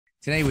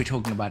Today we're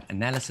talking about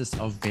analysis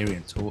of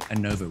variance, or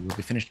ANOVA. We'll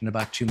be finished in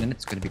about 2 minutes.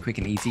 It's going to be quick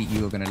and easy.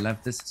 You are going to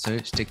love this, so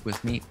stick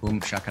with me. Boom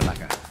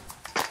shakalaka.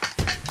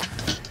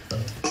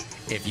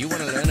 If you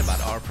want to learn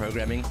about R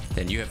programming,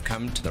 then you have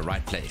come to the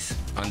right place.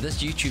 On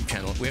this YouTube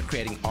channel, we're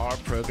creating R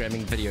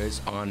programming videos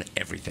on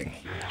everything.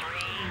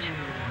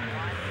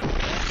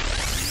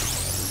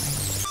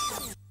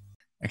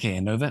 Okay,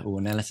 ANOVA, or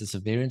analysis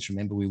of variance.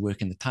 Remember, we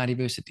work in the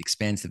Tidyverse. It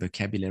expands the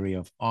vocabulary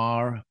of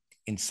R.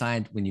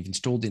 Inside, when you've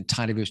installed in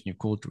Tidyverse and you've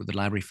called through the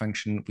library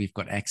function, we've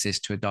got access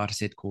to a data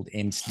set called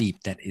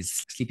mSleep, that is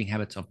sleeping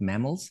habits of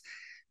mammals.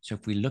 So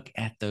if we look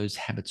at those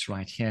habits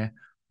right here,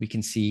 we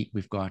can see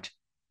we've got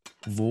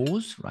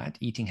VORs, right?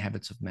 Eating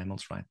habits of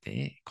mammals right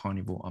there,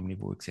 carnivore,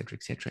 omnivore,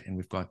 etc., and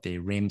we've got their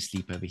REM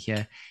sleep over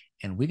here.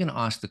 And we're going to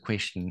ask the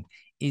question,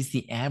 is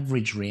the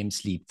average REM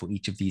sleep for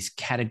each of these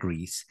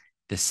categories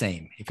the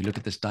same? If you look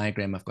at this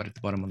diagram I've got at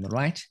the bottom on the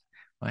right,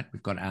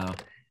 we've got our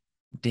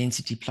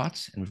density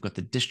plots and we've got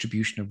the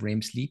distribution of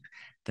REM sleep.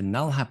 The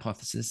null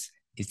hypothesis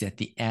is that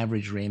the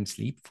average REM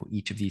sleep for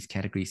each of these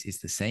categories is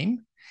the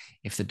same.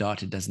 If the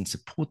data doesn't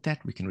support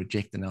that, we can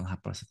reject the null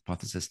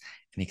hypothesis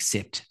and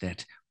accept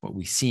that what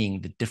we're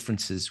seeing, the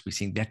differences, we're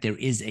seeing that there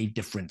is a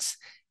difference,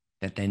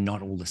 that they're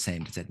not all the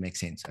same. Does that make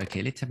sense?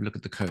 Okay, let's have a look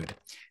at the code.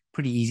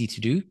 Pretty easy to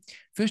do.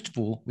 First of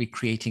all, we're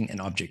creating an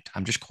object.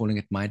 I'm just calling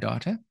it my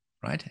data,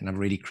 right? And I've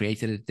already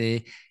created it there,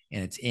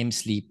 and it's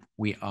mSleep.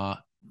 We are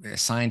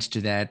assigned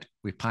to that.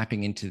 We're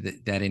piping into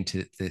that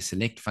into the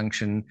select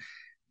function.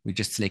 We're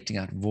just selecting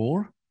out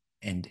VOR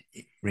and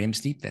REM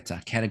sleep. That's our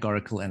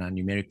categorical and our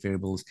numeric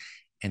variables.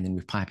 And then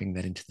we're piping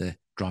that into the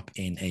drop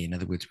NA. In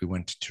other words, we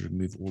want to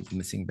remove all the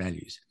missing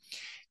values.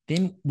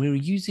 Then we're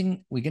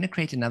going to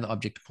create another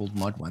object called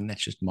mod1.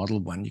 That's just model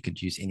one. You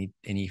could use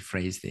any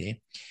phrase there.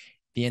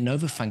 The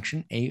ANOVA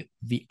function,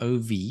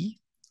 ANOVA,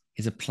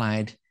 is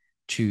applied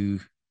to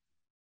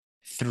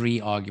 3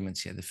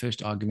 arguments here. The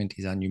first argument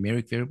is our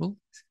numeric variable,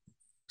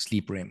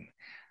 sleep REM.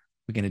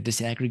 We're going to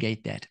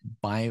disaggregate that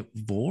by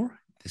VOR.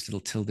 This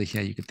little tilde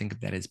here, you could think of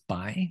that as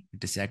by. We're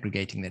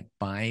disaggregating that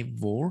by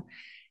VOR.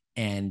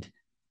 And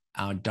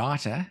our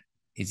data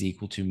is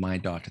equal to my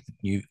data, the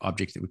new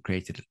object that we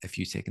created a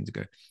few seconds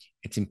ago.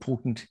 It's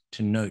important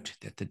to note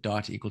that the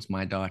data equals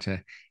my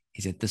data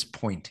is at this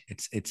point.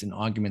 It's an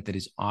argument that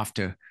is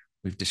after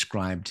we've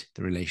described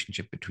the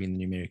relationship between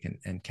the numeric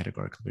and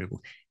categorical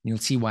variable. And you'll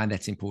see why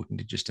that's important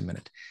in just a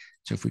minute.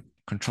 So if we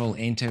control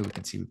enter, we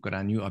can see we've got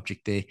our new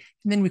object there.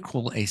 And then we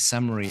call a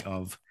summary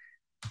of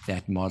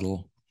that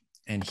model.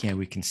 And here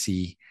we can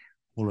see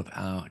all of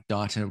our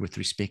data with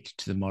respect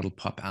to the model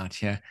pop out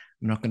here.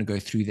 I'm not going to go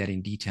through that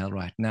in detail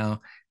right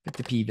now, but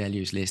the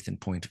p-value is less than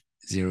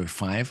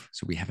 0.05.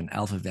 So we have an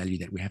alpha value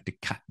that we have to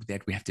cut,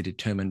 that we have to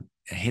determine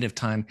ahead of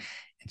time.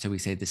 And so we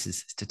say this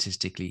is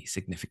statistically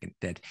significant,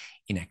 that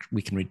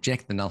we can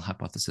reject the null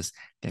hypothesis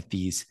that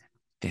the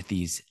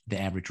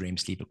average REM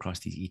sleep across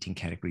these eating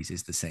categories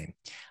is the same.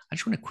 I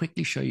just want to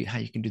quickly show you how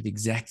you can do the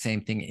exact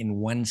same thing in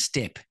one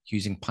step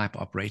using pipe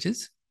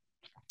operators.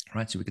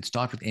 Right, so we could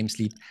start with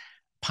mSleep,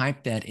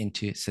 pipe that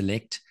into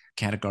select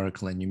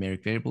categorical and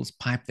numeric variables,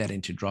 pipe that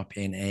into drop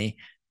NA,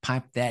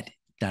 pipe that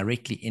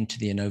directly into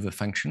the ANOVA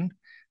function.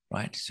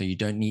 Right, so you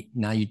don't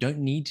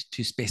need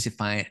to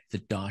specify the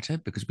data,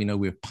 because we know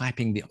we're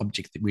piping the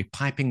object, we're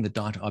piping the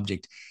data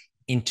object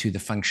into the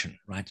function,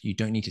 right? You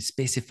don't need to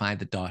specify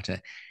the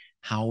data.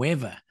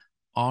 However,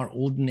 R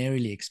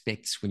ordinarily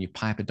expects, when you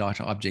pipe a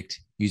data object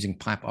using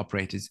pipe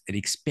operators, it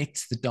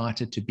expects the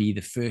data to be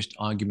the first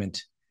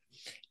argument.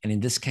 And in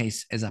this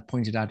case, as I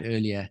pointed out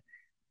earlier,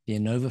 the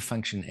ANOVA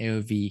function,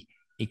 AOV,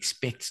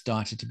 expects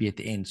data to be at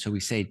the end. So we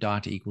say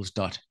data equals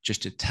dot,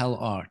 just to tell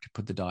R to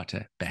put the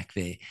data back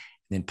there.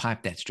 Then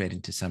pipe that straight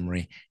into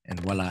summary, and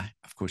voila,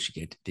 of course,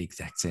 you get the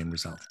exact same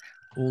result.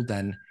 All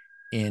done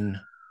in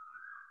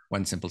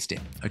one simple step.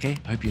 Okay,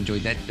 I hope you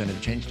enjoyed that. Don't ever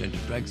change, don't do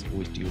drugs,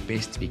 always do your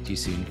best. Speak to you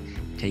soon.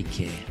 Take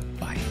care.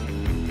 Bye.